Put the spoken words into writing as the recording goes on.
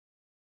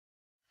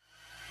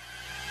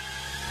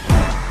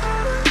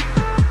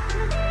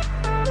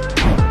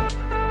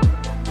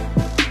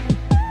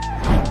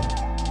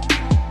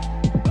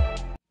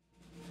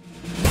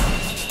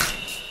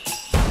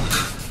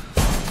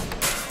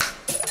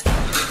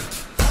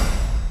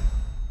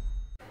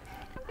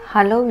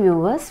Hello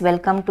viewers,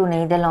 welcome to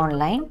NEIDHAL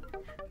Online.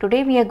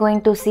 Today we are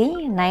going to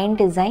see 9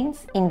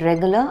 designs in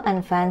regular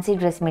and fancy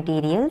dress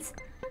materials,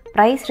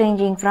 price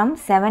ranging from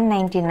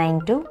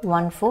 $7.99 to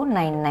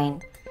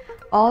 $14.99.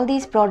 All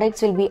these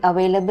products will be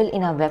available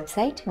in our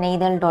website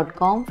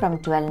neidhal.com from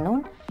 12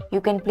 noon.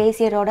 You can place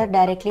your order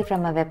directly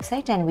from our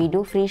website and we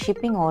do free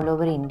shipping all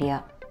over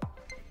India.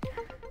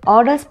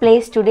 Orders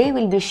placed today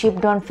will be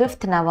shipped on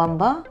 5th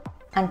November.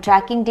 And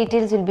tracking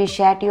details will be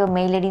shared to your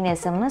mail ID and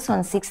SMS on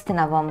 6th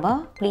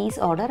November. Please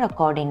order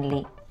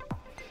accordingly.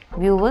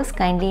 Viewers,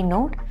 kindly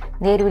note,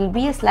 there will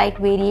be a slight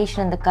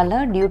variation in the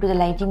color due to the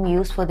lighting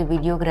used for the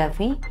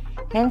videography.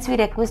 Hence, we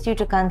request you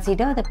to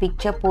consider the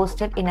picture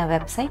posted in our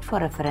website for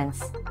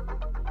reference.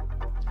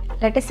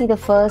 Let us see the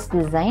first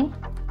design.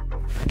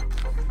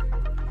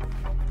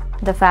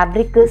 The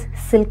fabric is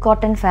silk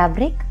cotton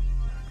fabric,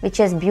 which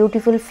has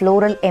beautiful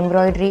floral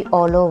embroidery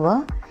all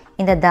over.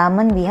 In the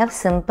daman we have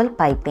simple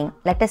piping.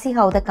 Let us see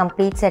how the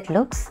complete set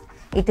looks.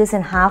 It is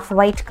in half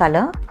white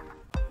color.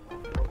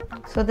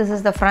 So this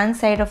is the front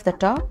side of the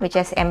top, which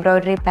has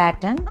embroidery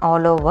pattern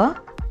all over.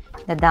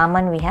 The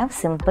daman we have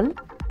simple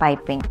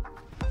piping.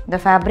 The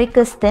fabric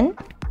is thin,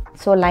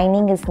 so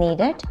lining is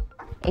needed.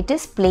 It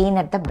is plain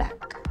at the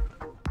back.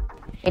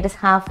 It is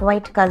half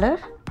white color.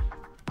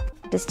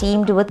 It is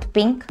teamed with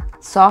pink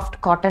soft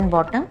cotton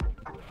bottom,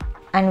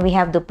 and we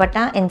have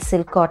dupatta in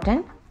silk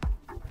cotton,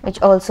 which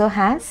also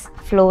has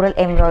floral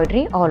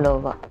embroidery all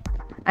over,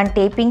 and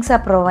tapings are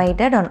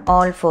provided on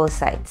all 4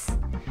 sides.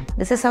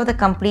 This is how the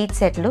complete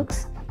set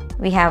looks.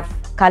 We have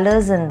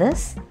colors in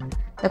this.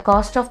 The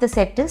cost of the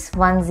set is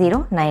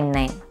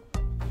 $10.99.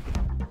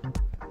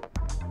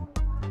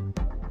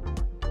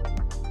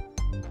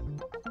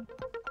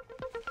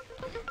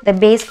 The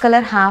base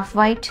color half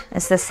white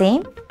is the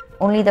same,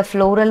 only the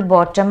floral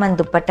bottom and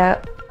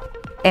dupatta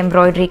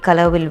embroidery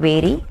color will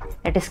vary.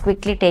 Let us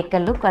quickly take a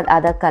look at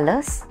other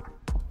colors.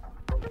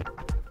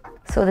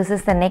 So this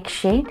is the next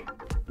shade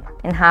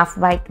in half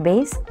white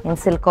base in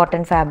silk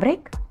cotton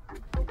fabric.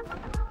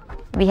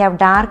 We have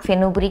dark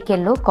fenugreek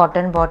yellow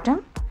cotton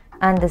bottom,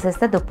 and this is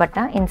the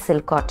dupatta in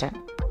silk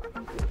cotton.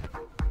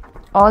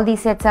 All these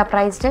sets are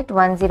priced at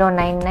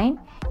 $10.99.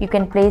 You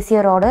can place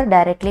your order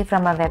directly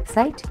from our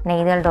website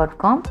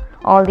neidhal.com.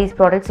 All these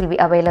products will be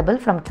available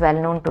from 12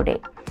 noon today.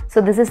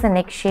 So this is the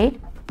next shade.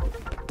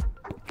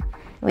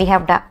 We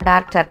have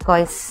dark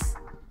turquoise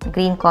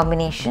green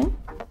combination.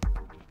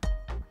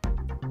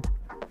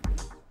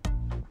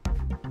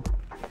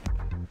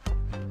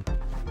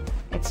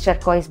 It's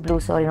turquoise blue,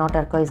 sorry, not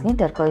turquoise green,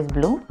 turquoise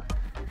blue.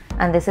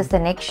 And this is the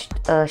next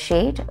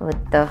shade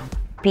with the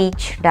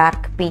peach,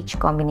 dark peach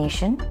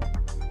combination.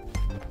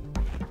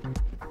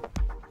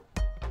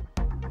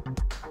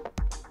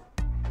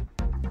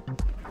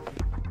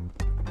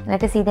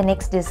 Let us see the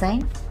next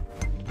design.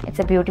 It's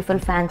a beautiful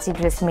fancy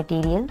dress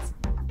materials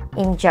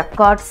in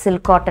jacquard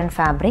silk cotton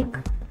fabric.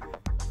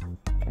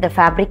 The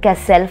fabric has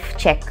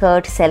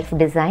self-checkered,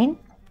 self-design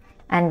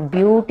and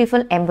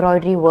beautiful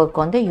embroidery work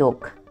on the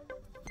yoke.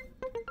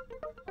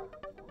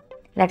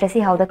 Let us see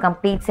how the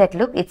complete set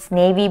looks. It's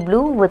navy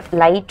blue with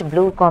light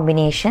blue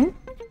combination.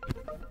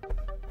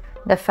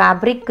 The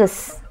fabric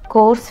is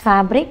coarse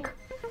fabric.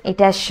 It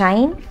has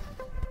shine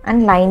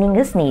and lining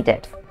is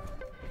needed.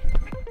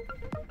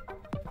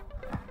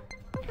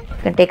 You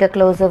can take a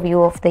closer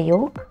view of the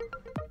yoke.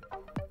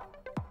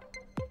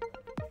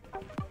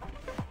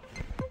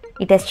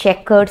 It has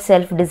checkered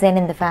self-design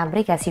in the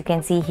fabric, as you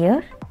can see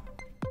here.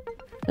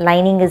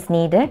 Lining is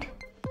needed.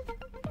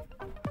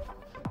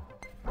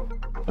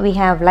 We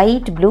have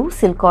light blue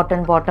silk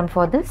cotton bottom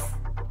for this,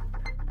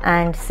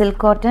 and silk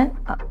cotton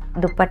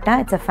dupatta.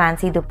 It's a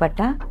fancy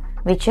dupatta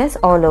which has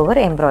all over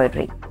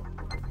embroidery.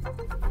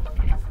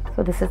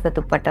 So this is the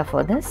dupatta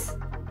for this.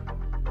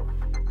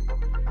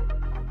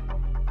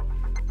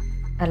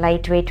 A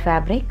lightweight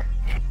fabric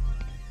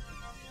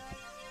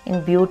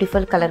in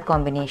beautiful color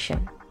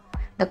combination.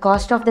 The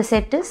cost of the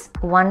set is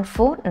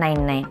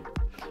 $14.99.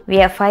 We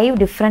have 5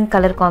 different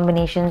color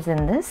combinations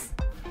in this.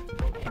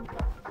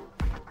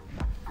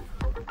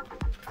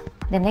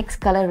 The next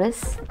color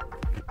is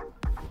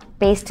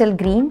pastel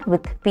green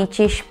with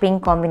peachish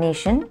pink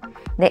combination.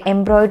 The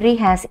embroidery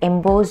has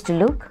embossed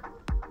look,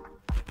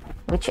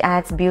 which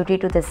adds beauty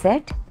to the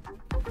set.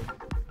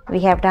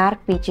 We have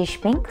dark peachish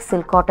pink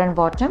silk cotton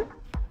bottom,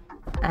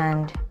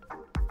 and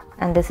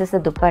this is the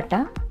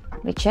dupatta,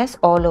 which has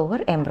all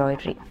over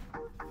embroidery.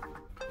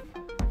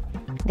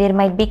 There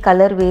might be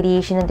color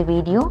variation in the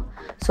video,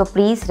 so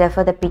please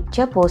refer the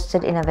picture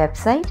posted in our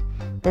website.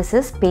 This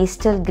is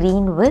pastel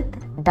green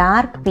with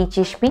dark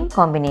peachish pink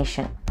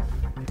combination.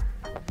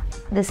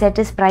 The set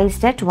is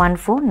priced at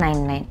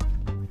 $14.99.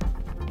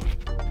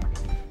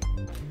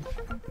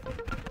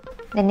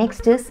 The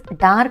next is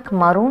dark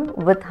maroon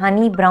with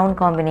honey brown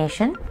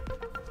combination.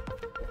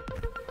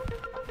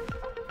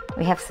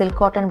 We have silk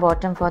cotton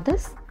bottom for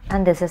this,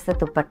 and this is the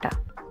dupatta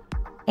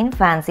in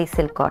fancy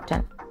silk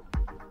cotton.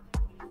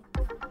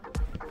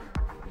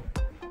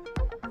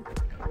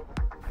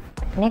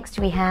 Next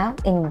we have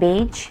in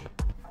beige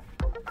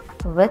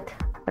with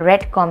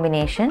red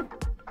combination.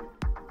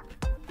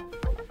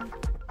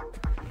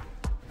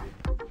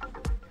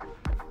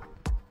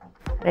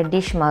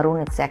 reddish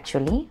maroon. It's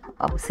actually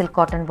a silk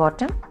cotton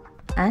bottom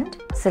and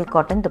silk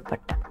cotton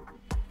dupatta.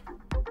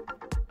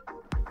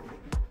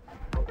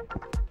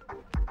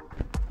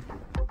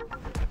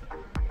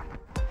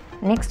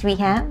 Next we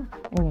have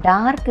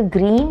dark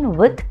green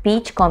with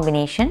peach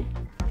combination.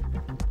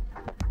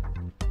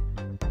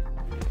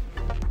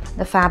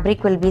 The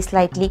fabric will be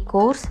slightly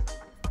coarse.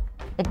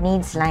 It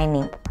needs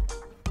lining.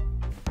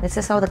 This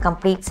is how the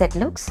complete set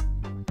looks.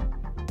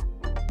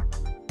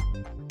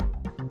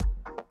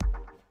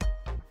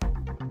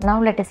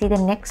 Now let us see the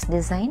next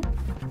design.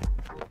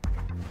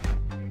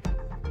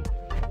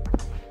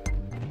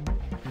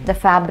 The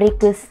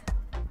fabric is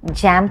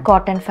jam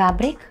cotton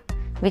fabric,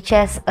 which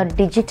has a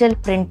digital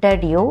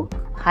printed yoke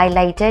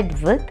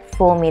highlighted with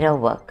foam mirror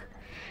work.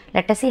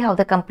 Let us see how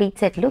the complete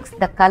set looks.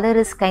 The color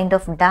is kind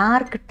of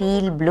dark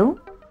teal blue,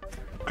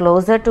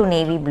 closer to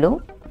navy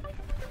blue.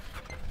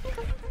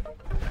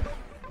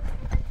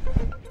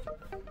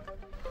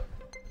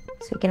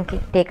 So you can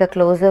take a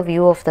closer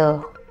view of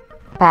the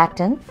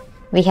pattern.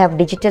 We have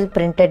digital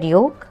printed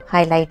yoke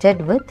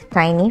highlighted with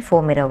tiny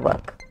foam mirror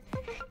work.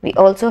 We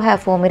also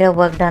have foam mirror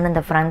work done on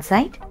the front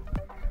side,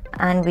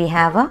 and we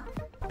have a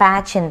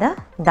patch in the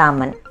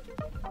daman.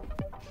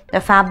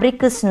 The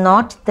fabric is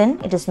not thin,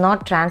 it is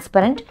not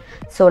transparent,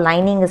 so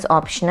lining is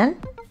optional.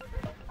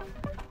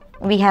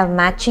 We have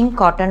matching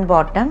cotton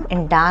bottom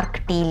in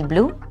dark teal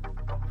blue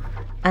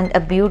and a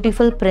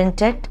beautiful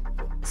printed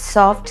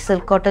soft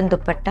silk cotton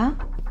dupatta.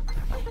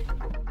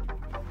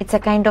 It's a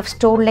kind of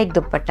stole-like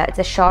dupatta. It's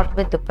a short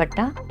width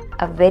dupatta,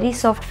 a very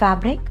soft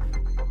fabric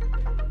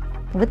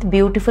with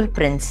beautiful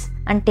prints,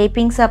 and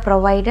tapings are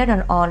provided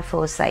on all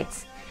four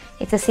sides.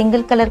 It's a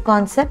single color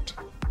concept.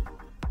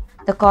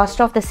 The cost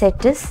of the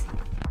set is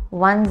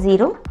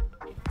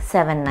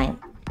 1079.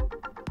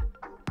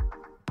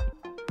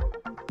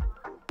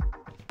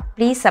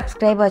 Please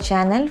subscribe our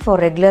channel for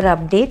regular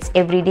updates.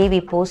 Every day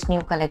we post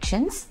new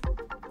collections.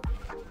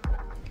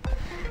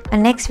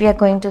 And next we are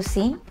going to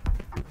see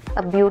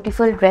a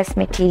beautiful dress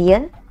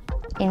material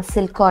in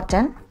silk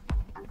cotton,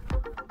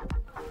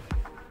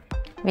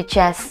 which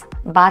has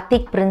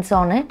batik prints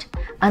on it,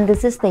 and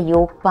this is the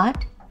yoke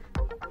part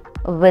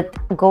with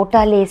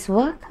gota lace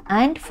work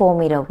and foam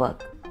mirror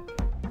work.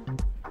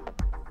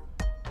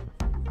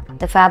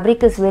 The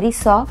fabric is very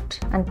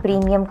soft and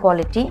premium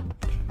quality.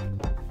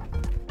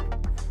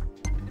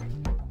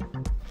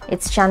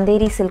 It's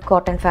Chanderi silk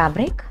cotton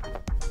fabric.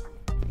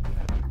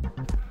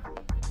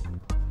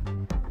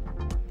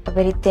 A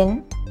very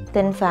thin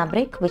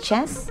fabric which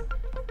has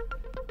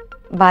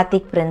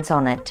batik prints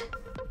on it.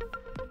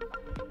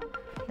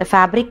 The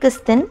fabric is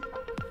thin,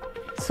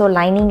 so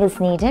lining is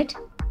needed.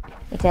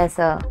 It has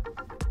a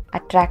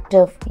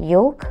attractive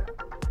yoke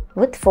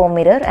with foam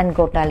mirror and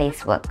gota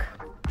lace work.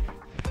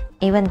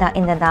 Even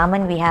in the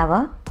daman we have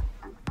a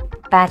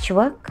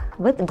patchwork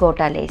with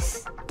gota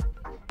lace.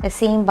 The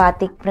same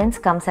batik prints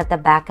comes at the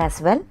back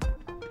as well.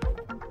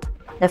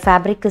 The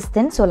fabric is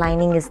thin, so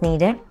lining is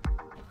needed.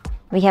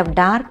 We have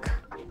dark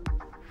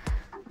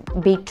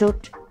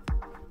beetroot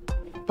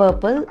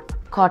purple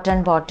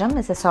cotton bottom.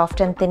 It's a soft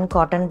and thin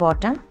cotton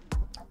bottom,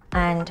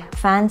 and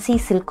fancy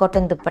silk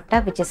cotton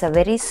dupatta, which is a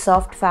very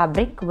soft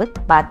fabric with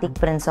batik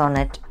prints on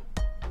it.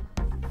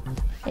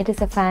 It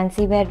is a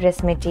fancy wear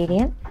dress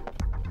material,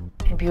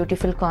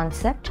 beautiful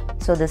concept.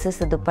 So this is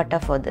the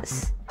dupatta for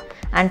this,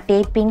 and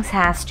tapings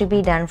has to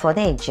be done for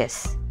the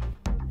edges.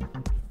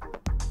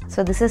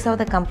 So this is how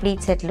the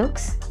complete set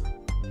looks.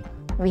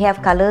 We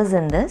have colors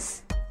in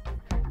this.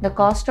 The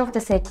cost of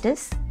the set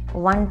is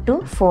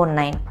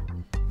 1249.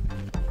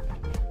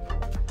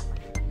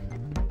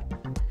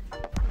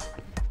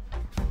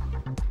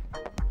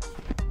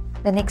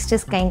 The next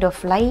is kind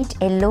of light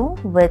yellow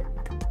with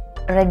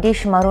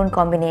reddish maroon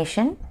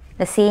combination.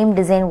 The same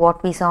design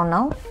what we saw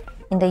now.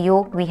 In the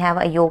yoke we have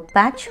a yoke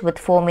patch with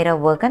foam mirror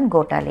work and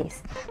gota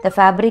lace. The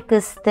fabric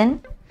is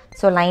thin,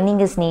 so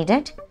lining is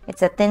needed.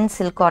 It's a thin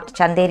silk cotton,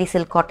 Chanderi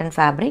silk cotton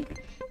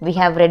fabric. We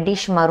have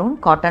reddish maroon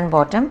cotton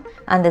bottom,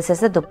 and this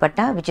is the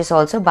dupatta, which is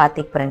also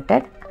batik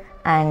printed,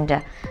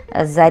 and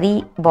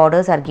zari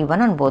borders are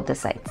given on both the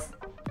sides.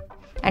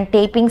 And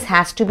tapings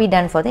has to be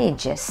done for the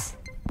edges.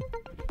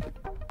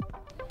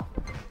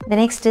 The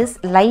next is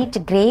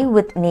light grey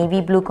with navy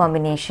blue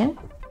combination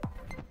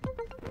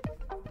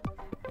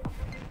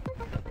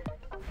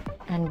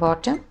and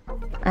bottom,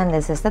 and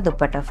this is the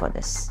dupatta for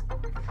this.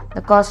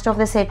 The cost of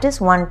the set is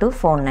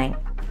 1249.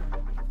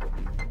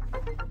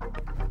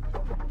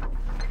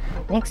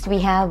 Next we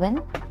have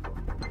in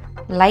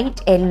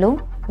light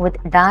yellow with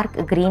dark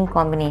green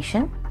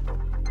combination.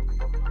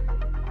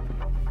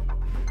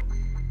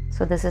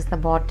 So this is the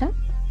bottom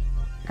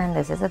and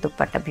this is the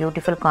dupatta.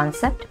 Beautiful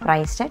concept,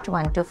 priced at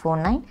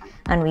 1249,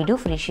 and we do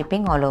free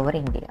shipping all over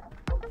India.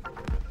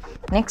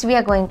 Next we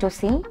are going to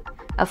see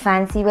a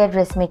fancy wear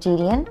dress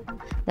material.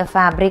 The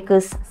fabric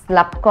is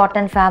slub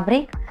cotton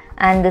fabric,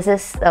 and this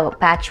is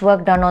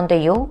patchwork done on the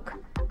yoke,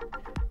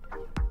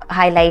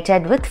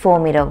 highlighted with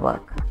foam mirror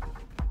work.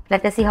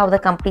 Let us see how the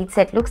complete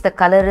set looks. The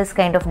color is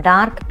kind of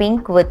dark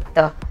pink with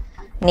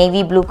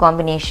navy blue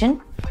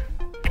combination.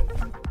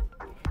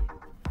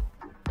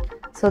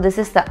 So this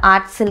is the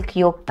art silk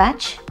yoke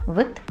patch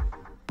with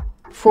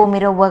faux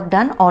mirror work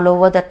done all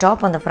over the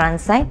top on the front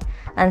side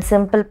and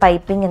simple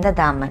piping in the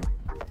daman.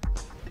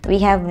 We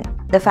have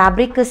the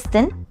fabric is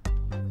thin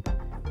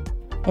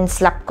in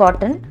slub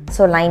cotton,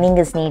 so lining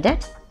is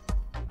needed.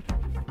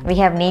 We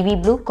have navy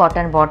blue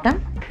cotton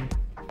bottom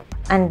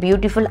and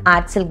beautiful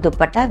art silk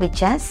dupatta which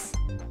has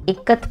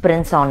ikat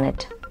prints on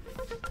it.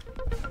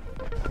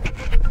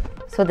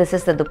 So this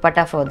is the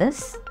dupatta for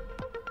this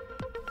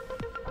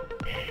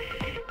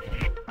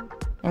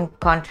in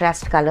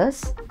contrast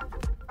colors.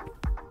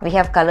 We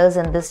have colors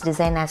in this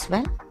design as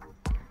well.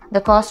 The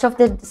cost of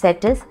the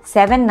set is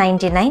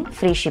 $7.99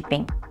 free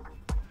shipping.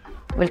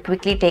 We'll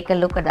quickly take a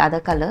look at the other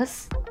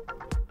colors.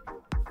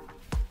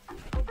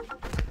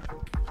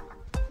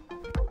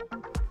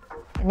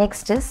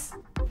 Next is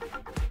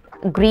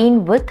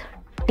green with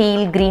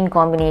teal green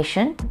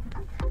combination,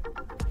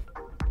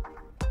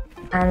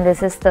 and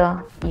this is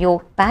the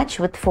yoke patch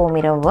with faux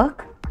mirror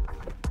work.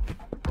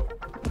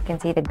 You can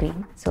see the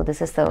green. So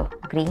this is the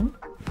green,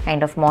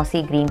 kind of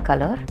mossy green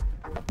color.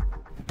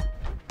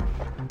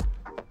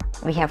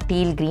 We have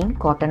teal green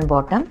cotton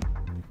bottom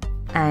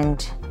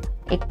and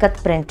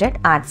ikat printed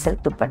art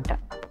silk dupatta.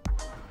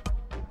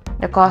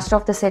 The cost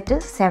of the set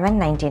is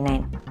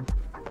 $7.99.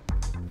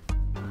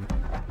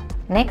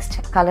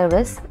 Next color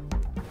is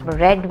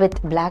red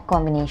with black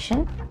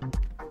combination.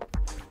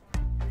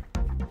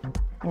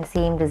 In the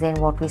same design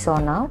what we saw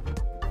now.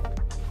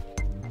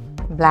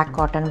 Black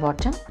cotton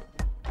bottom.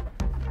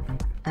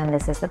 And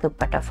this is the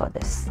dupatta for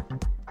this.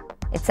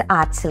 It's an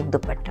art silk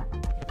dupatta.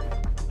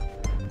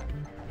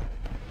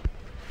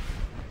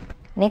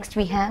 Next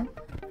we have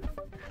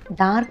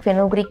dark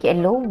fenugreek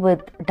yellow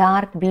with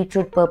dark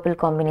beetroot purple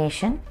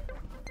combination.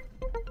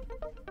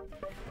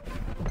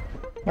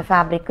 The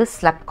fabric is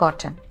slub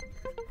cotton.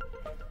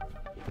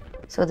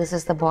 So this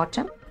is the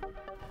bottom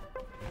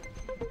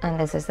and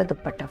this is the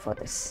dupatta for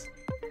this.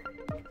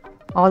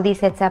 All these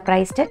sets are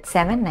priced at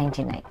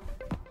 $7.99.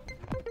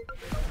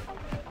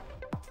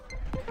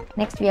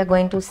 Next we are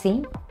going to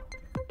see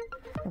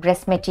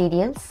dress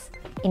materials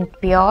in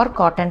pure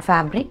cotton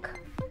fabric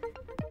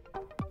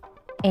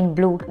in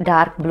blue,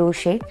 dark blue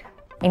shade,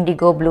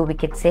 indigo blue we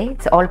could say.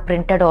 It's all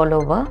printed all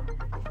over.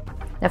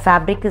 The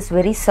fabric is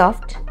very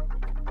soft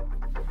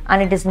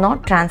and it is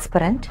not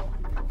transparent,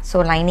 so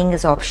lining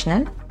is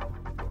optional.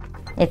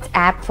 It's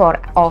apt for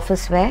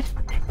office wear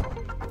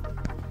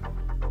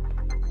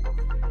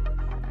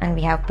and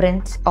we have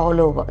prints all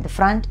over the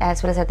front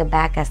as well as at the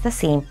back as the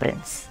same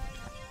prints.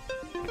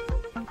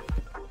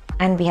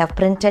 And we have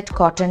printed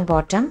cotton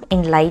bottom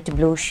in light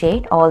blue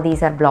shade. All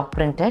these are block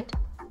printed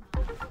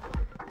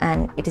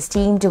and it is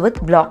teamed with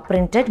block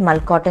printed mull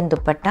cotton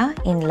dupatta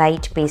in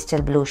light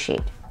pastel blue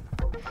shade.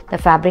 The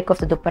fabric of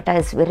the dupatta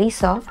is very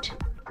soft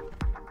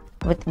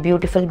with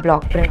beautiful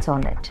block prints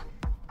on it.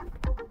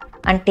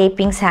 And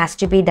tapings has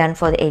to be done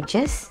for the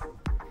edges.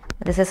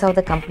 This is how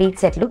the complete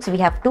set looks. We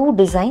have two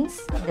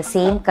designs in the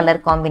same color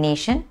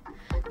combination.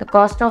 The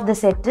cost of the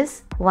set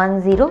is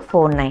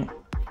 $1049.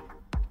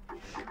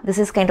 This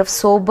is kind of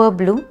sober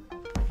blue.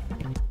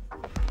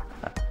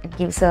 It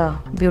gives a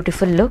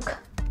beautiful look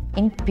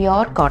in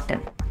pure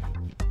cotton.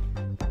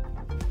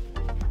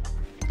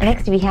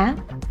 Next we have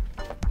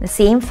the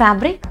same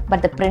fabric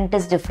but the print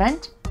is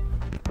different.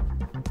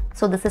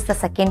 So this is the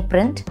second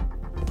print.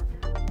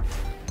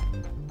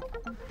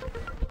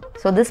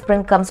 So this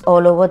print comes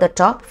all over the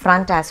top,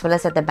 front as well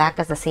as at the back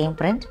as the same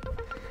print.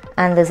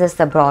 And this is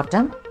the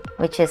bottom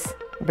which is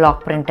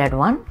block printed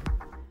one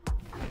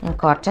in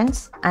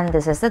cottons, and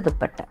this is the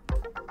dupatta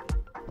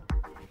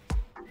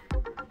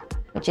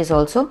which is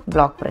also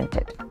block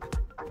printed.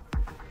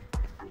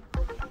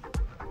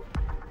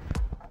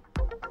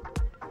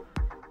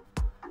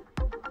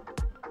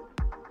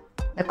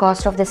 The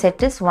cost of the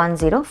set is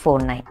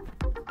 $1049.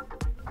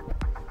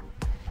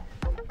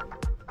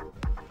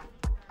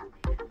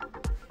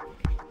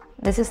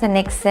 This is the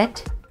next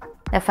set.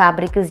 The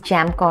fabric is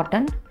jam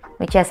cotton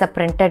which has a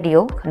printed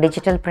yoke,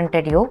 digital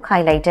printed yoke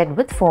highlighted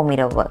with faux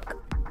mirror work.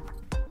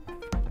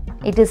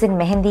 It is in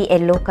mehendi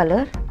yellow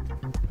color.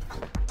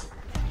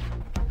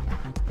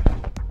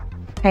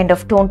 Kind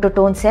of tone to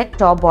tone set,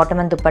 top, bottom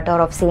and dupatta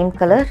are of same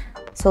color.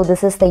 So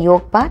this is the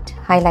yoke part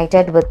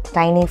highlighted with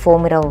tiny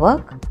faux mirror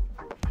work.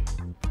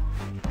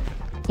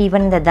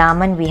 Even in the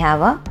daman we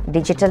have a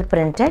digital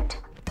printed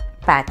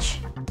patch.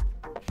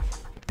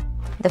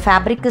 The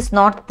fabric is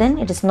not thin,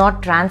 it is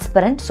not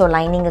transparent, so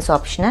lining is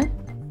optional.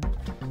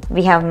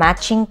 We have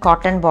matching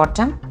cotton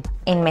bottom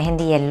in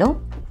mehendi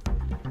yellow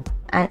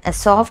and a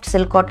soft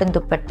silk cotton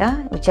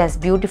dupatta which has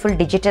beautiful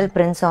digital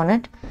prints on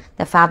it.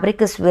 The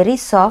fabric is very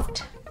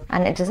soft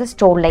and it is a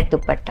stole-like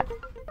dupatta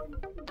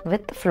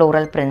with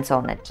floral prints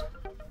on it.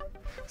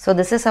 So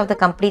this is how the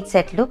complete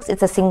set looks.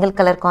 It's a single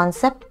color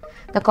concept.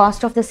 The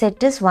cost of the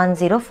set is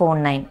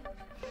 $1049.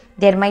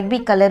 There might be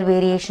color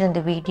variation in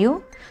the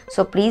video,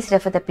 so please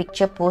refer the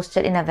picture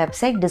posted in our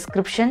website.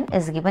 Description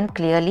is given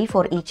clearly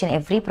for each and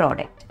every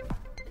product.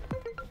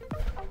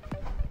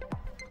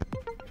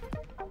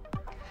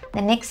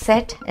 The next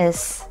set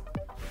is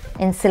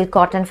in silk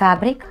cotton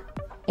fabric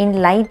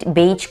in light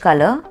beige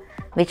color,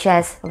 which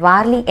has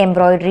Varli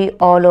embroidery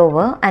all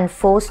over and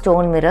 4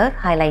 stone mirror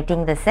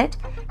highlighting the set.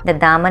 The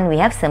daman we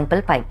have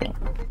simple piping.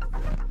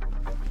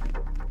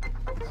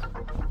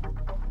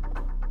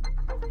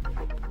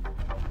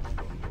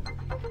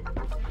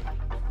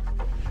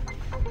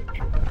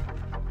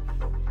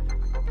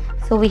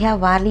 So we have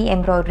Varli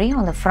embroidery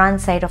on the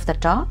front side of the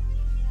top.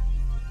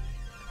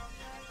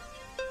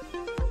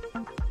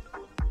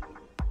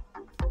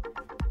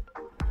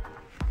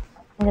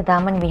 In the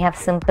daman we have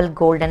simple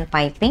golden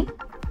piping.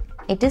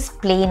 It is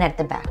plain at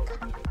the back.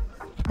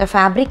 The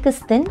fabric is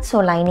thin, so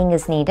lining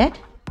is needed.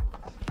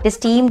 It is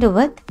teamed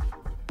with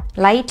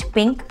light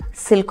pink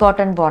silk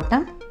cotton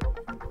bottom.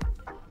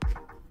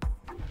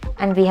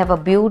 And we have a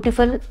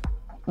beautiful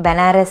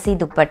Banarasi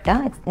dupatta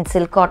in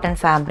silk cotton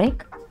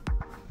fabric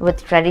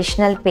with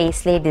traditional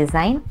paisley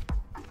design.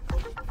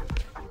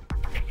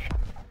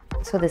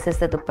 So this is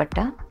the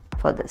dupatta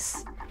for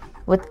this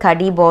with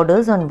khadi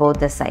borders on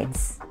both the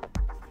sides.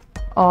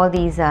 All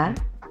these are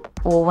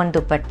woven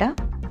dupatta.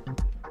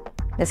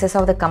 This is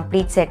how the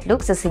complete set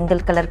looks, a single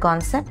color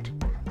concept.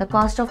 The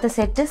cost of the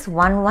set is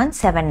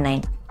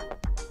 1179.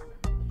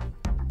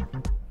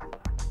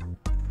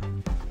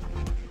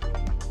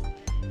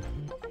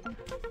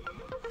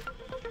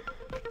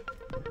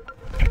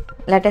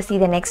 Let us see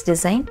the next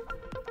design.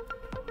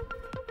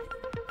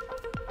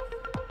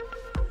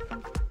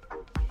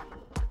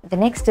 The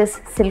next is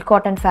silk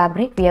cotton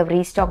fabric. We have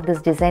restocked this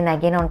design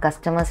again on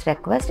customer's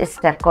request. It's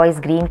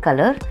turquoise green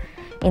color.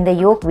 In the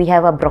yoke we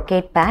have a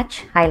brocade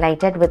patch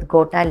highlighted with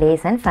gota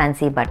lace and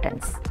fancy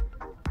buttons.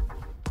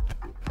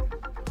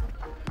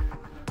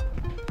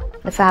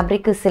 The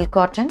fabric is silk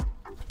cotton.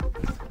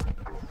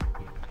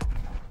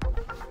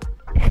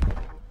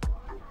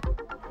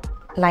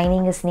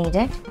 Lining is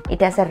needed.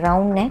 It has a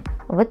round neck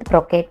with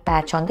brocade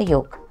patch on the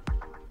yoke.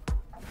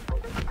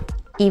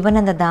 Even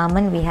in the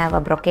daman we have a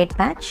brocade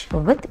patch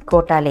with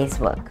gota lace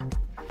work.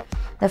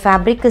 The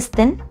fabric is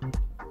thin.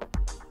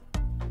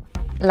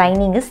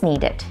 Lining is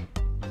needed.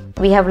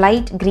 We have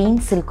light green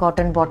silk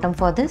cotton bottom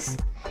for this.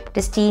 It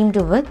is teamed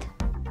with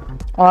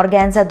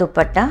organza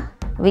dupatta,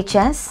 which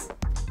has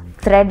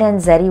thread and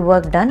zari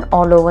work done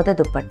all over the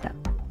dupatta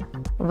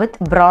with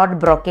broad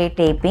brocade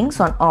tapings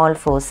on all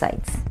 4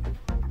 sides.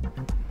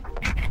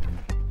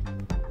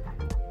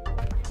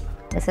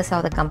 This is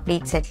how the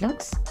complete set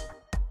looks.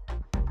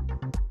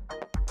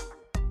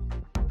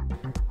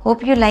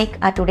 Hope you like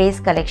our today's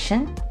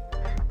collection.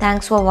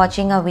 Thanks for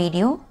watching our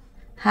video.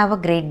 Have a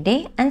great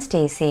day and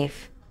stay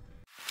safe.